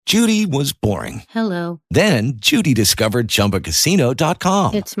Judy was boring. Hello. Then Judy discovered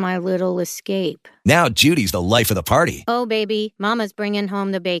ChumbaCasino.com. It's my little escape. Now Judy's the life of the party. Oh, baby, mama's bringing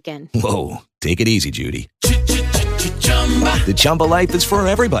home the bacon. Whoa, take it easy, Judy. The Chumba life is for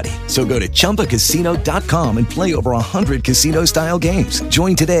everybody. So go to ChumbaCasino.com and play over 100 casino-style games.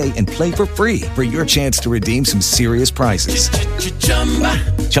 Join today and play for free for your chance to redeem some serious prizes.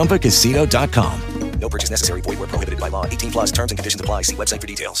 ChumbaCasino.com. No purchase necessary. Void where prohibited by law. 18 plus terms and conditions apply. See website for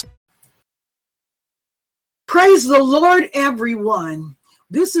details. Praise the Lord, everyone.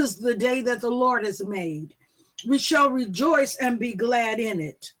 This is the day that the Lord has made. We shall rejoice and be glad in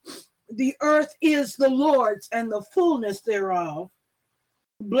it. The earth is the Lord's and the fullness thereof.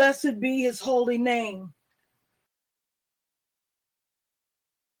 Blessed be his holy name.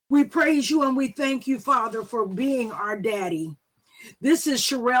 We praise you and we thank you, Father, for being our daddy. This is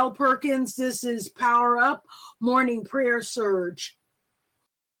Sherelle Perkins. This is Power Up Morning Prayer Surge.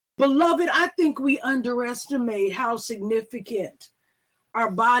 Beloved, I think we underestimate how significant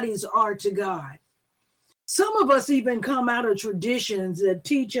our bodies are to God. Some of us even come out of traditions that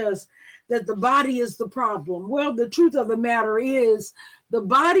teach us that the body is the problem. Well, the truth of the matter is the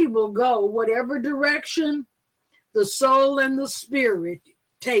body will go whatever direction the soul and the spirit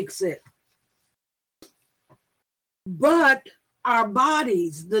takes it. But our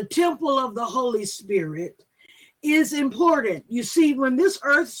bodies, the temple of the Holy Spirit, is important. You see, when this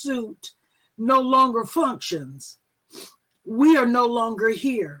earth suit no longer functions, we are no longer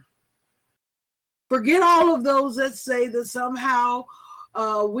here. Forget all of those that say that somehow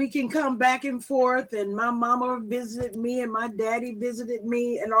we can come back and forth and my mama visited me and my daddy visited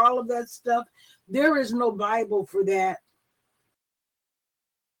me and all of that stuff. There is no Bible for that.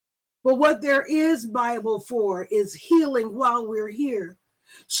 But what there is Bible for is healing while we're here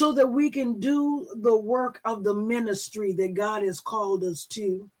so that we can do the work of the ministry that God has called us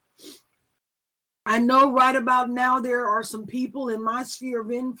to. I know right about now there are some people in my sphere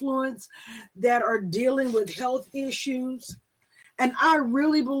of influence that are dealing with health issues. And I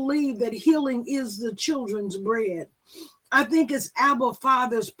really believe that healing is the children's bread. I think it's Abba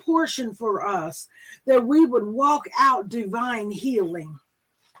Father's portion for us that we would walk out divine healing.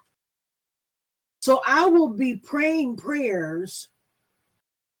 So I will be praying prayers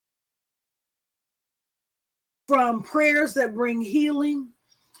from prayers that bring healing,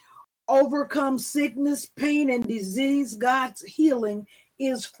 overcome sickness, pain, and disease. God's healing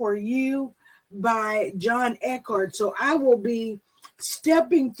is for you by John Eckhart. So I will be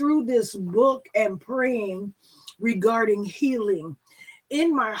stepping through this book and praying regarding healing.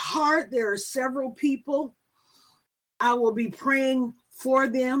 In my heart, there are several people. I will be praying for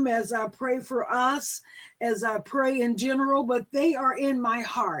them as I pray for us, as I pray in general, but they are in my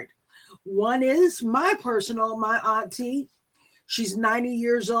heart. One is my auntie. She's 90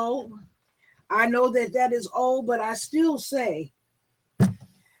 years old. I know that that is old, but I still say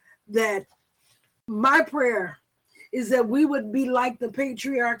that my prayer is that we would be like the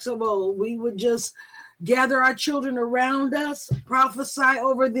patriarchs of old. We would just gather our children around us, prophesy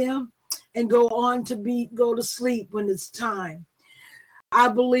over them, and go on to go to sleep when it's time. I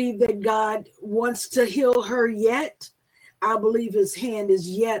believe that God wants to heal her yet. I believe his hand is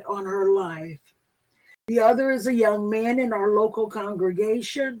yet on her life. The other is a young man in our local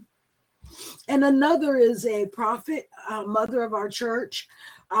congregation. And another is a prophet, mother of our church.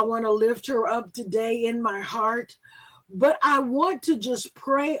 I want to lift her up today in my heart. But I want to just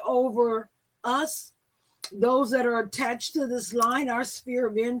pray over us, those that are attached to this line, our sphere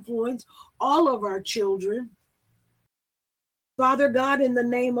of influence, all of our children. Father God, in the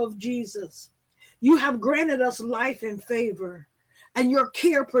name of Jesus, you have granted us life and favor, and your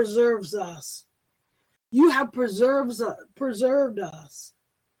care preserves us. You have preserved us,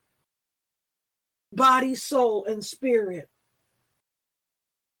 body, soul, and spirit.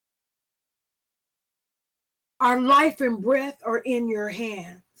 Our life and breath are in your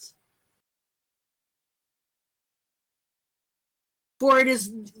hands. For it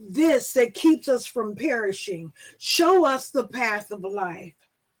is this that keeps us from perishing. Show us the path of life.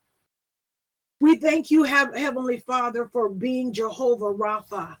 We thank you, Heavenly Father, for being Jehovah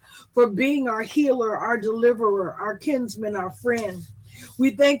Rapha, for being our healer, our deliverer, our kinsman, our friend.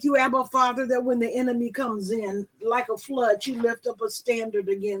 We thank you, Abba Father, that when the enemy comes in like a flood, you lift up a standard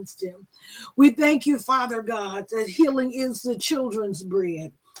against him. We thank you, Father God, that healing is the children's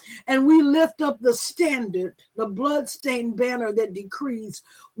bread. And we lift up the standard, the bloodstained banner that decrees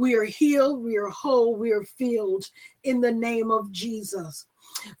we are healed, we are whole, we are filled in the name of Jesus.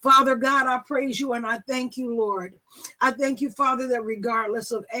 Father God, I praise you and I thank you, Lord. I thank you, Father, that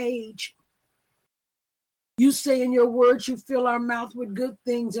regardless of age, You say in your words, you fill our mouth with good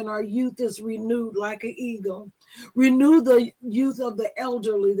things, and our youth is renewed like an eagle. Renew the youth of the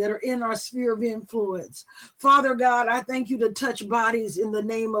elderly that are in our sphere of influence. Father God, I thank you to touch bodies in the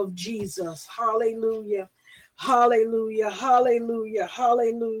name of Jesus. Hallelujah. Hallelujah. Hallelujah.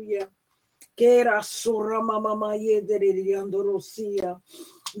 Hallelujah.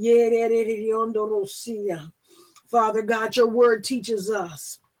 Father God, your word teaches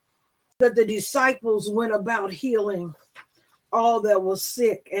us that the disciples went about healing all that was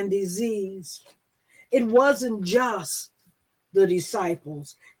sick and diseased. It wasn't just the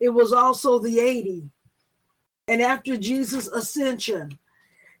disciples, it was also the 80. And after Jesus' ascension,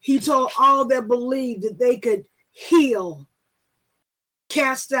 he told all that believed that they could heal,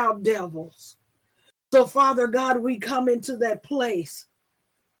 cast out devils. So, Father God, we come into that place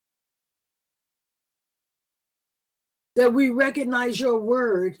that we recognize your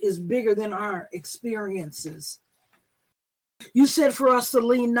word is bigger than our experiences. You said for us to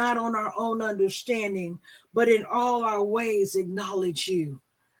lean not on our own understanding, but in all our ways acknowledge you.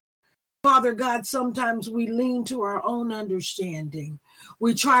 Father God, sometimes we lean to our own understanding.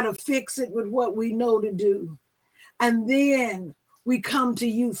 We try to fix it with what we know to do. And then we come to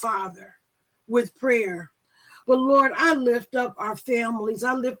you, Father, with prayer. But Lord, I lift up our families.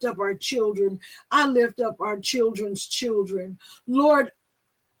 I lift up our children. I lift up our children's children. Lord,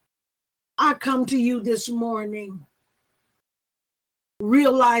 I come to you this morning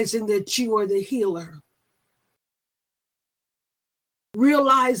realizing that you are the healer.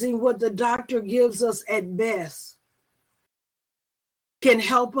 Realizing what the doctor gives us at best can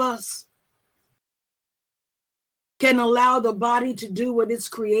help us, can allow the body to do what it's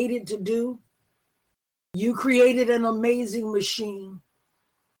created to do. You created an amazing machine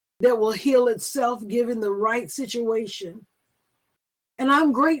that will heal itself given the right situation. And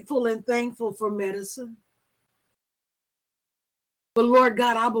I'm grateful and thankful for medicine. But Lord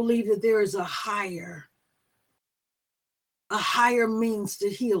God, I believe that there is a higher means to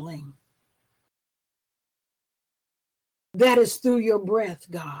healing. That is through your breath,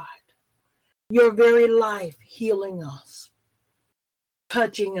 God. Your very life healing us,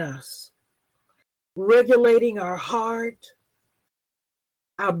 touching us, regulating our heart,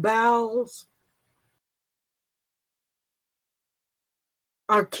 our bowels,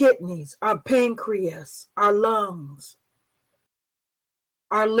 our kidneys, our pancreas, our lungs,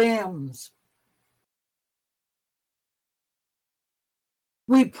 our limbs.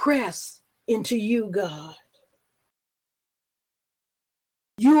 We press into you, God.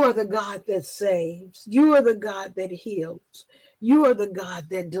 You are the God that saves. You are the God that heals. You are the God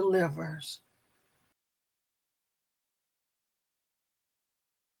that delivers.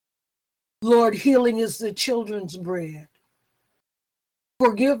 Lord, healing is the children's bread.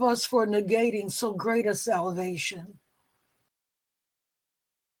 Forgive us for negating so great a salvation.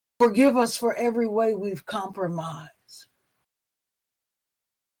 Forgive us for every way we've compromised.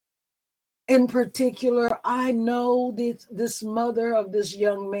 In particular, I know that this mother of this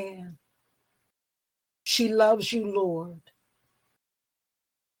young man, she loves you, Lord.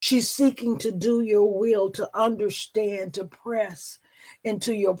 She's seeking to do your will, to understand, to press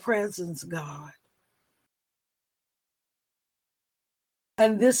into your presence, God.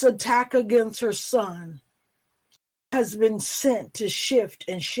 And this attack against her son has been sent to shift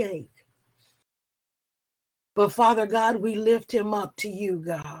and shake. But Father God, we lift him up to you,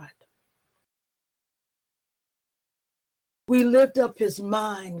 God. We lift up his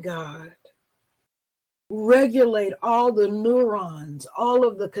mind, God. Regulate all the neurons, all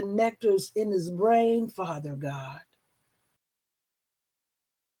of the connectors in his brain, Father God.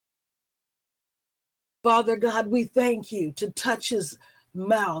 Father God, we thank you to touch his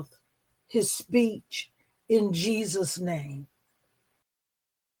mouth, his speech, in Jesus' name.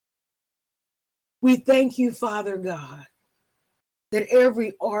 We thank you, Father God, that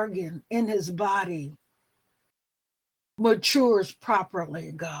every organ in his body matures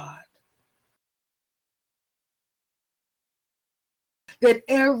properly, God. That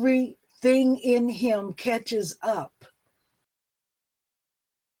everything in him catches up.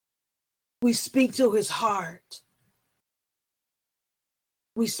 We speak to his heart.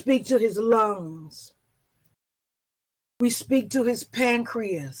 We speak to his lungs. We speak to his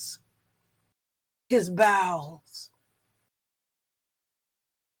pancreas, his bowels,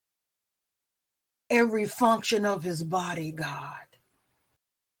 every function of his body, God.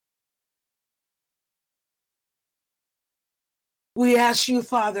 We ask you,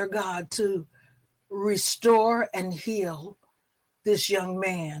 Father God, to restore and heal this young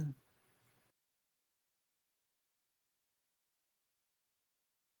man.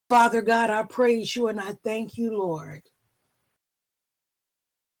 Father God, I praise you and I thank you, Lord.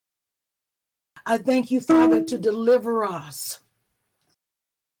 I thank you, Father, to deliver us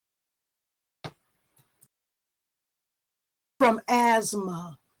from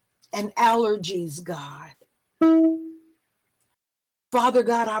asthma and allergies, God. Father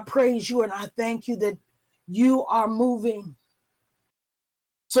God, I praise you and I thank you that you are moving.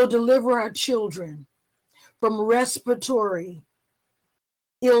 So deliver our children from respiratory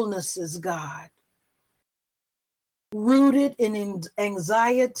illnesses, God, rooted in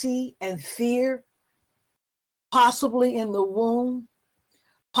anxiety and fear, possibly in the womb,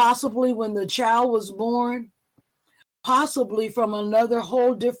 possibly when the child was born, possibly from another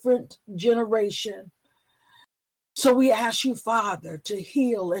whole different generation. So we ask you, Father, to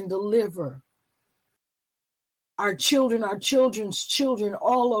heal and deliver our children, our children's children,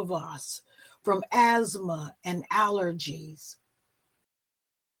 all of us from asthma and allergies.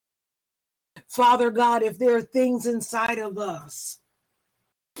 Father God, if there are things inside of us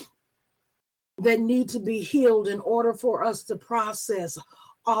that need to be healed in order for us to process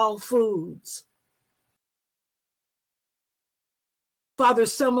all foods, Father,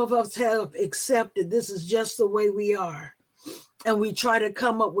 some of us have accepted this is just the way we are, and we try to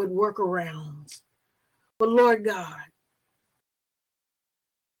come up with workarounds. But Lord God,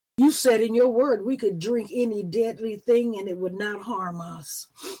 you said in your word we could drink any deadly thing and it would not harm us.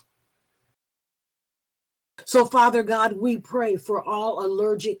 So, Father God, we pray for all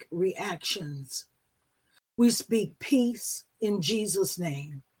allergic reactions. We speak peace in Jesus'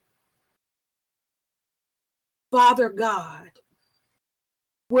 name. Father God,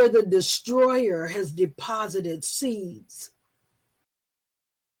 where the destroyer has deposited seeds,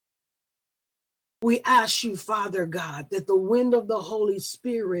 we ask you, Father God, that the wind of the Holy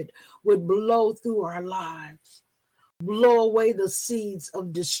Spirit would blow through our lives, blow away the seeds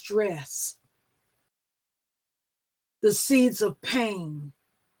of distress, the seeds of pain.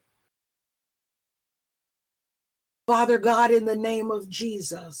 Father God, in the name of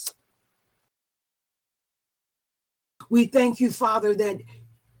Jesus, we thank you, Father, that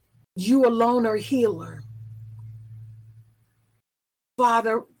you alone are healer.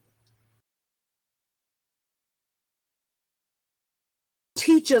 Father,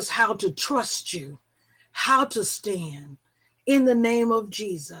 teach us how to trust you, how to stand in the name of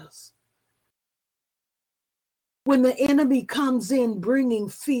Jesus. When the enemy comes in bringing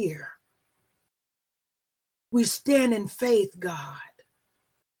fear, we stand in faith, God,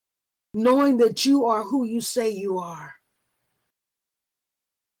 knowing that you are who you say you are.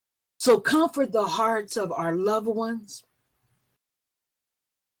 So comfort the hearts of our loved ones,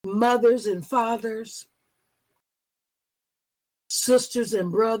 mothers and fathers, sisters and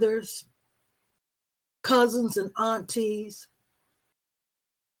brothers, cousins and aunties.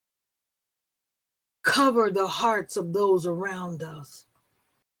 Cover the hearts of those around us.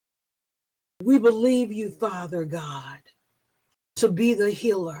 We believe you, Father God, to be the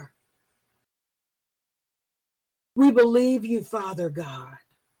healer. We believe you, Father God,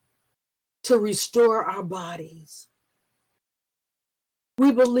 to restore our bodies.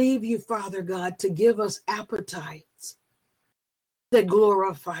 We believe you, Father God, to give us appetites that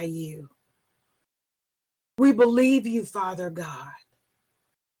glorify you. We believe you, Father God,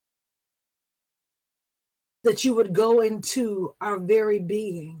 that you would go into our very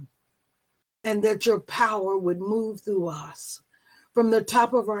being and that your power would move through us from the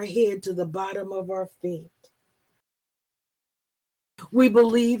top of our head to the bottom of our feet. We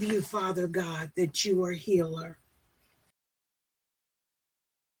believe you, Father God, that you are healer.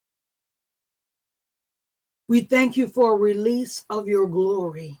 We thank you for a release of your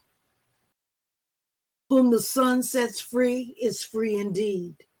glory. Whom the Son sets free is free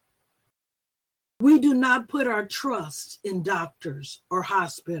indeed. We do not put our trust in doctors or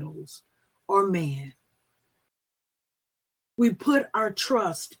hospitals or man. We put our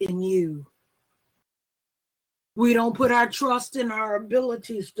trust in you. We don't put our trust in our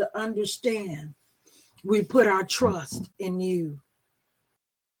abilities to understand. We put our trust in you.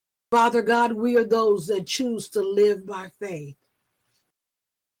 Father God, we are those that choose to live by faith.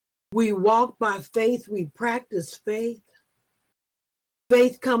 We walk by faith. We practice faith.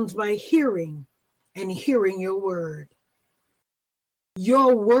 Faith comes by hearing and hearing your word.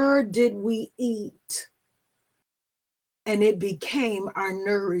 Your word did we eat, and it became our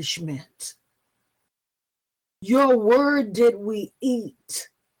nourishment. Your word did we eat,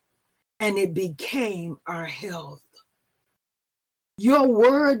 and it became our health. Your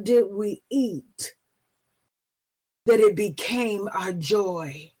word did we eat, that it became our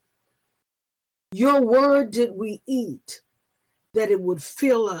joy. Your word did we eat, that it would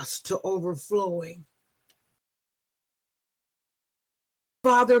fill us to overflowing.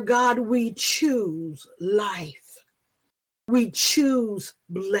 Father God, we choose life. We choose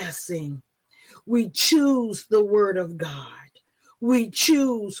blessing. We choose the word of God. We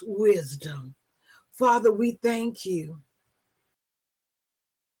choose wisdom. Father, we thank you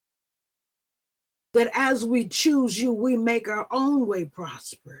that as we choose you, we make our own way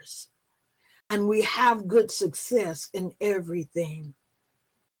prosperous and we have good success in everything.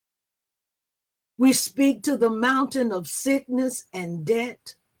 We speak to the mountain of sickness and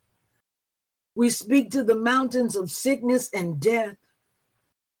debt. We speak to the mountains of sickness and death.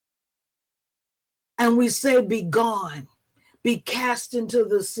 And we say, be gone, be cast into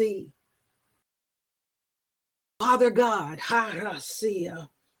the sea. Father God, Harasia.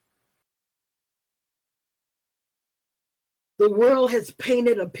 The world has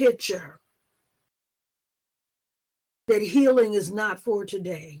painted a picture that healing is not for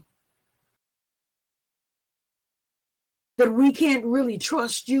today. That we can't really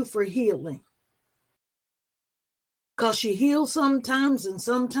trust you for healing. Because you heal sometimes and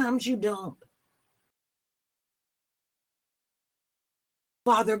sometimes you don't.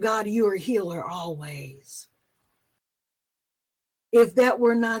 Father God, you are a healer always. If that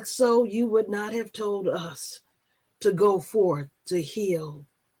were not so, you would not have told us to go forth, to heal,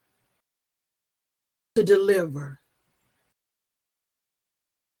 to deliver.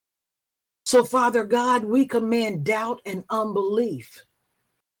 So, Father God, we command doubt and unbelief,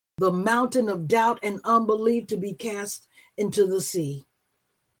 the mountain of doubt and unbelief to be cast into the sea.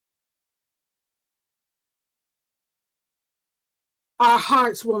 Our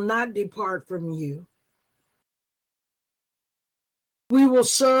hearts will not depart from you. We will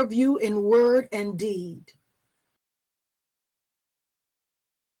serve you in word and deed.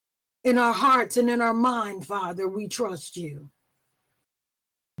 In our hearts and in our mind, Father, we trust you.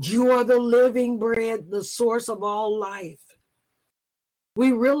 You are the living bread, the source of all life.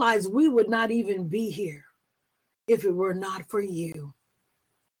 We realize we would not even be here if it were not for you.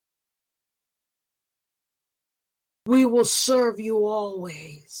 We will serve you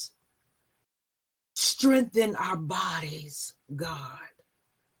always. Strengthen our bodies, God,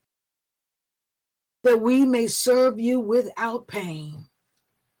 that we may serve you without pain.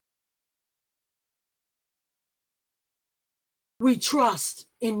 We trust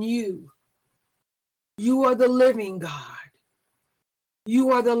in you. You are the living God.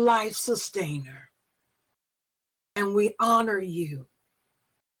 You are the life sustainer. And we honor you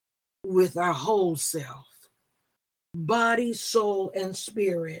with our whole self, body, soul, and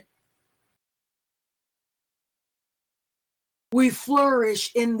spirit. We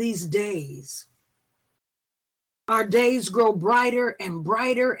flourish in these days. Our days grow brighter and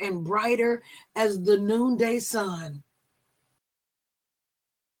brighter and brighter as the noonday sun.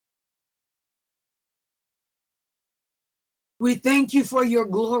 We thank you for your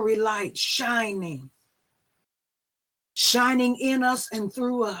glory light shining in us and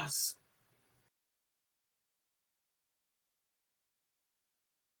through us.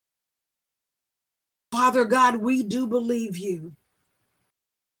 Father God, we do believe you.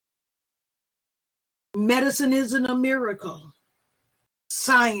 Medicine isn't a miracle.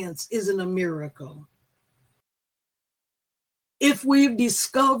 Science isn't a miracle. If we've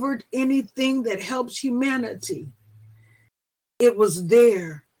discovered anything that helps humanity, it was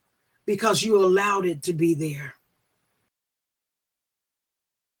there because you allowed it to be there.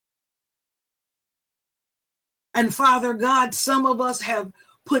 And Father God, some of us have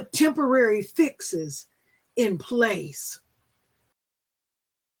put temporary fixes in place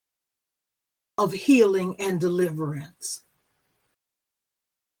of healing and deliverance.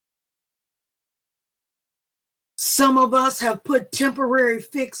 Some of us have put temporary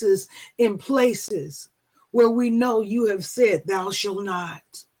fixes in places where we know you have said, thou shalt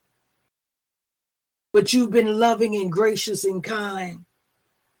not. But you've been loving and gracious and kind.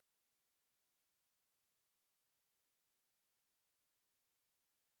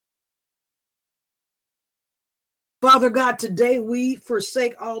 Father God, today we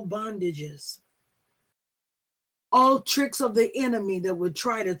forsake all bondages, all tricks of the enemy that would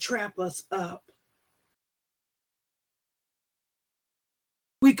try to trap us up.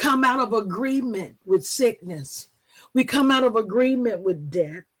 We come out of agreement with sickness. We come out of agreement with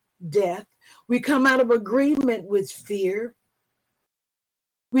death. We come out of agreement with fear.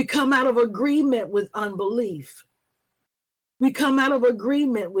 We come out of agreement with unbelief. We come out of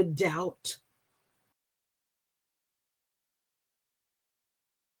agreement with doubt.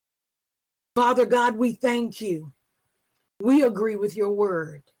 Father God, we thank you. We agree with your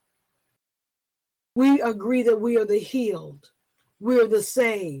word. We agree that we are the healed. We're the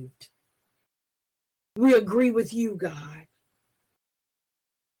saved. We agree with you, God.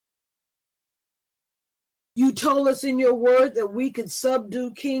 You told us in your word that we could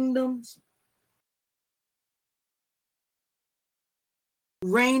subdue kingdoms,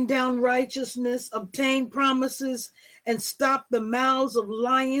 rain down righteousness, obtain promises, and stop the mouths of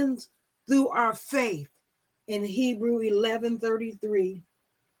lions through our faith in Hebrew 11:33.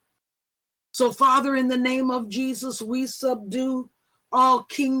 So, Father, in the name of Jesus, we subdue all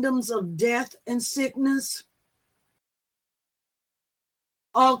kingdoms of death and sickness,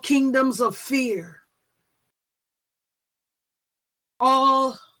 all kingdoms of fear,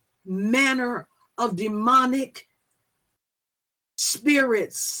 all manner of demonic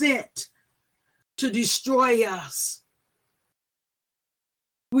spirits sent to destroy us.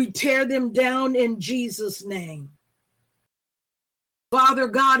 We tear them down in Jesus' name. Father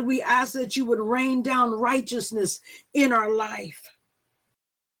God, we ask that you would rain down righteousness in our life,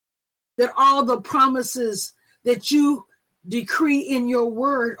 that all the promises that you decree in your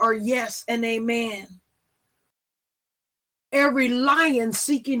word are yes and amen. Every lion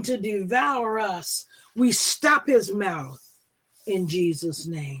seeking to devour us, we stop his mouth in Jesus'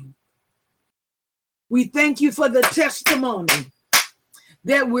 name. We thank you for the testimony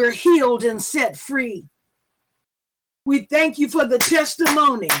that we're healed and set free. We thank you for the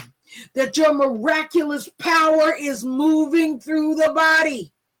testimony that your miraculous power is moving through the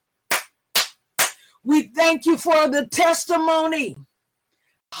body. We thank you for the testimony.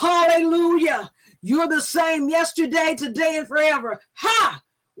 Hallelujah. You're the same yesterday, today, and forever.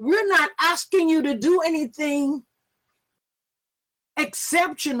 We're not asking you to do anything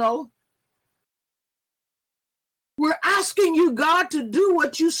exceptional. We're asking you, God, to do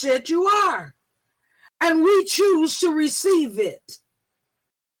what you said you are. And we choose to receive it.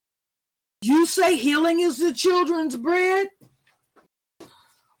 You say healing is the children's bread.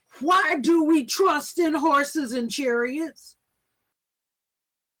 Why do we trust in horses and chariots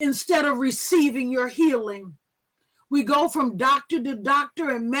instead of receiving your healing? We go from doctor to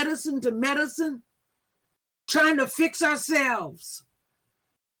doctor and medicine to medicine, trying to fix ourselves.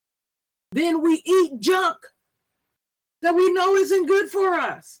 Then we eat junk that we know isn't good for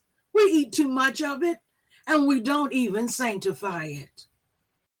us. We eat too much of it, and we don't even sanctify it.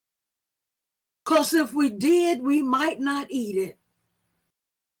 Because if we did, we might not eat it.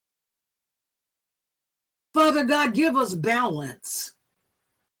 Father God, give us balance.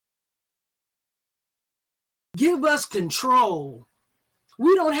 Give us control.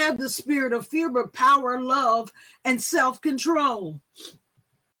 We don't have the spirit of fear, but power, love, and self-control.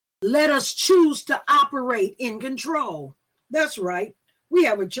 Let us choose to operate in control. That's right. We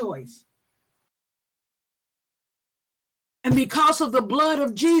have a choice. And because of the blood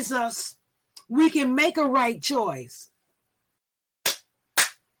of Jesus, we can make a right choice.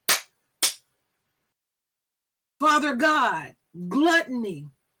 Father God, gluttony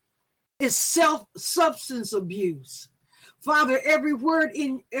is substance abuse. Father, everywhere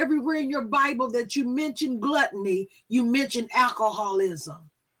in your Bible that you mention gluttony, you mention alcoholism.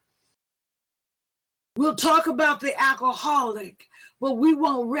 We'll talk about the alcoholic, but we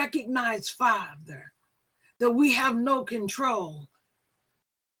won't recognize, Father, that we have no control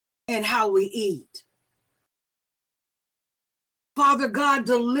in how we eat. Father God,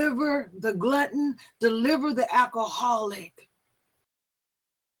 deliver the glutton, deliver the alcoholic.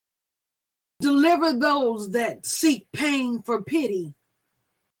 Deliver those that seek pain for pity.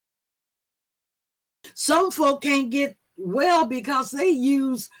 Some folk can't get well because they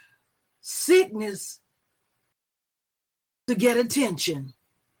use sickness to get attention.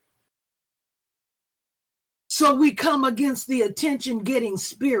 So we come against the attention-getting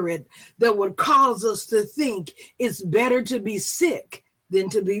spirit that would cause us to think it's better to be sick than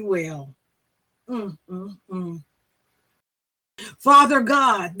to be well. Father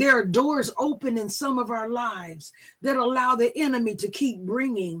God, there are doors open in some of our lives that allow the enemy to keep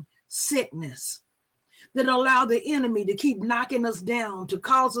bringing sickness, that allow the enemy to keep knocking us down, to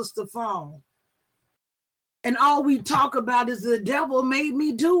cause us to fall. And all we talk about is the devil made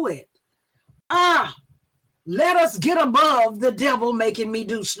me do it. Let us get above the devil making me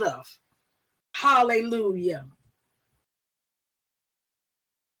do stuff. Hallelujah.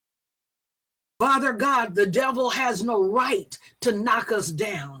 Father God, the devil has no right to knock us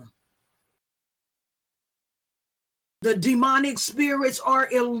down. The demonic spirits are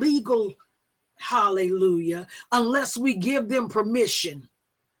illegal, hallelujah, unless we give them permission.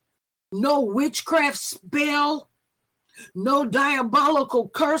 No witchcraft spell, no diabolical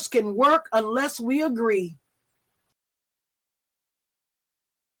curse can work unless we agree.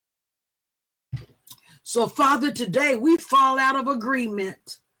 So, Father, today we fall out of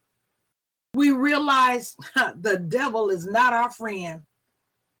agreement. We realize the devil is not our friend.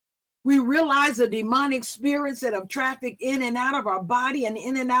 We realize the demonic spirits that have trafficked in and out of our body and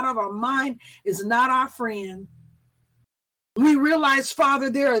in and out of our mind is not our friend. We realize, Father,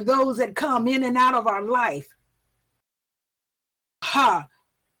 there are those that come in and out of our life.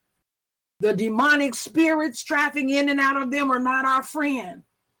 The demonic spirits trafficking in and out of them are not our friend.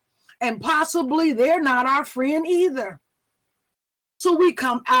 And possibly they're not our friend either. So we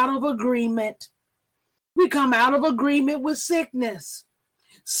come out of agreement. We come out of agreement with sickness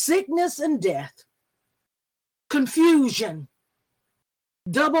and death, confusion,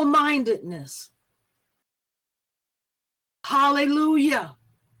 double-mindedness. Hallelujah.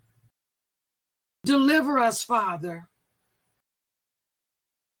 Deliver us, Father.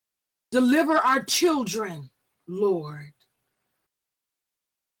 Deliver our children, Lord.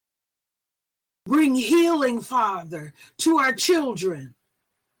 Bring healing, Father, to our children.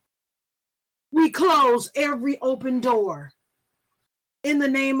 We close every open door in the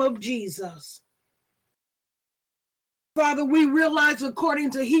name of Jesus. Father, we realize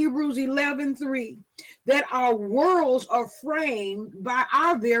according to Hebrews 11:3 that our worlds are framed by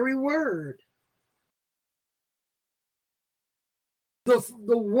our very word. The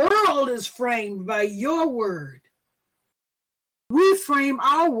world is framed by your word. We frame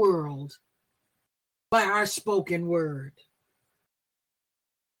our world by our spoken word.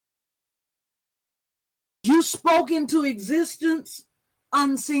 You spoke into existence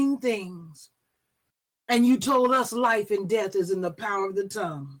unseen things, and you told us life and death is in the power of the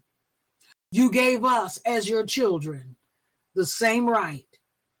tongue. You gave us, as your children, the same right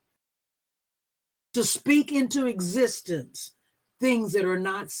to speak into existence things that are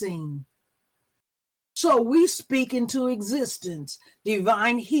not seen. So we speak into existence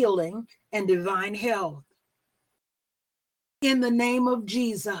divine healing and divine health. In the name of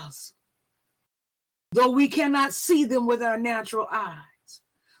Jesus. Though we cannot see them with our natural eyes,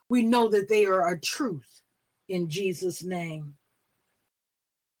 we know that they are a truth in Jesus' name.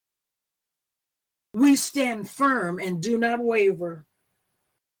 We stand firm and do not waver.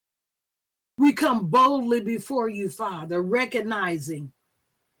 We come boldly before you, Father, recognizing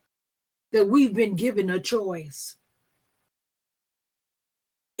that we've been given a choice.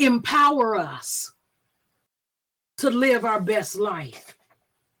 Empower us to live our best life.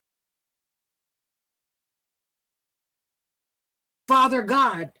 Father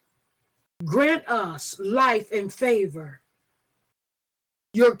God, grant us life and favor.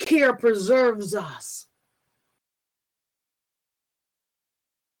 Your care preserves us.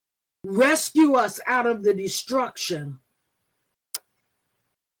 Rescue us out of the destruction.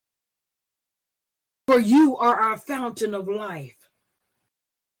 For you are our fountain of life.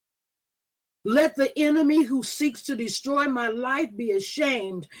 Let the enemy who seeks to destroy my life be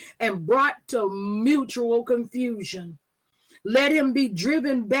ashamed and brought to mutual confusion. Let him be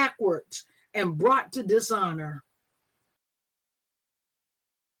driven backwards and brought to dishonor.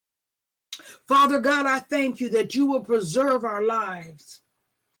 Father God, I thank you that you will preserve our lives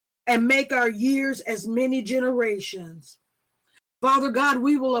and make our years as many generations. Father God,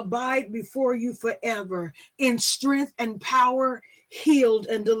 we will abide before you forever in strength and power, healed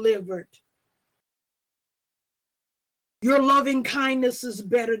and delivered. Your loving kindness is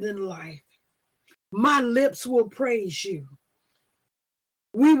better than life. My lips will praise you.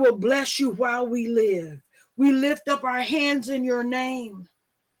 We will bless you while we live. We lift up our hands in your name.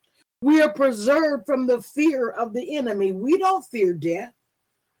 We are preserved from the fear of the enemy. We don't fear death.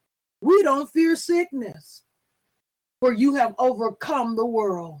 We don't fear sickness. For you have overcome the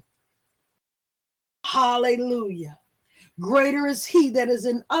world. Hallelujah. Greater is he that is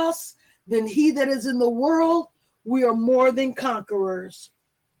in us than he that is in the world. We are more than conquerors.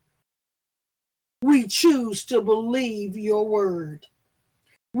 We choose to believe your word.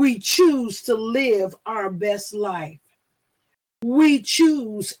 We choose to live our best life. We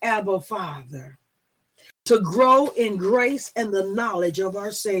choose, Abba Father, to grow in grace and the knowledge of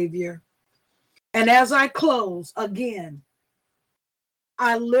our Savior. And as I close again,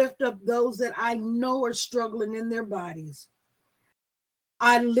 I lift up those that I know are struggling in their bodies.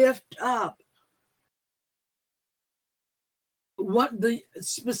 I lift up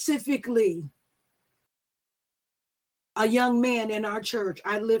specifically a young man in our church.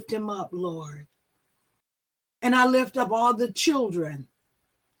 I lift him up, Lord. And I lift up all the children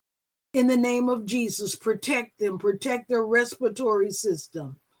in the name of Jesus. Protect them, protect their respiratory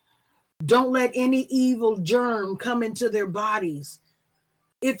system. Don't let any evil germ come into their bodies.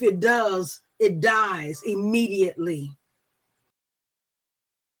 If it does, it dies immediately.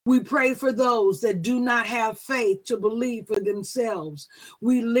 We pray for those that do not have faith to believe for themselves.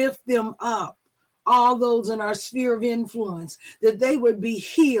 We lift them up, all those in our sphere of influence, that they would be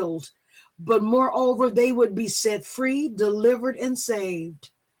healed, but moreover, they would be set free, delivered, and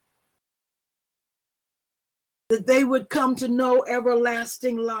saved. That they would come to know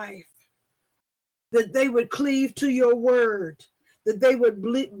everlasting life. That they would cleave to your word. That they would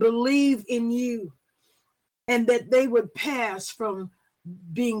believe in you. And that they would pass from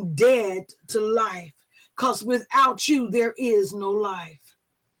being dead to life. Because without you, there is no life.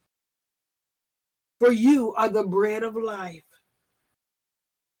 For you are the bread of life.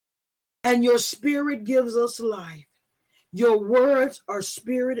 And your spirit gives us life. Your words are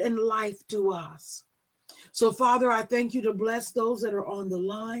spirit and life to us. So, Father, I thank you to bless those that are on the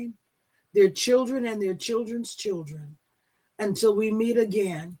line, their children and their children's children, until we meet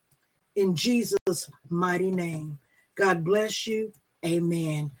again. In Jesus' mighty name. God bless you.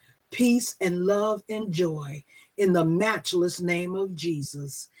 Amen. Peace and love and joy in the matchless name of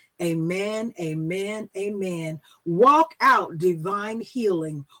Jesus. Amen, amen, amen. Walk out divine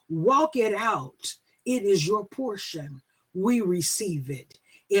healing. Walk it out. It is your portion. We receive it.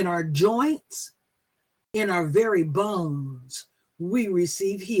 In our joints, in our very bones, we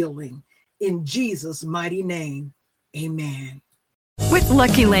receive healing. In Jesus' mighty name, amen. With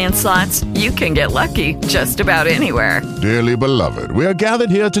Lucky Land Slots, you can get lucky just about anywhere. Dearly beloved, we are gathered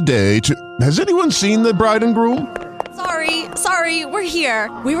here today to... Has anyone seen the bride and groom? Sorry, we're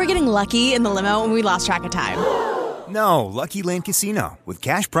here. We were getting lucky in the limo and we lost track of time. No, Lucky Land Casino, with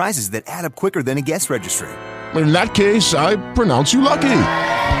cash prizes that add up quicker than a guest registry. In that case, I pronounce you lucky.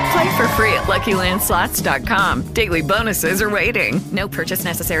 Play for free at LuckyLandSlots.com. Daily bonuses are waiting. No purchase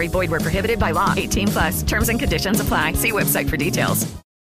necessary. Void where prohibited by law. 18+. Terms and conditions apply. See website for details.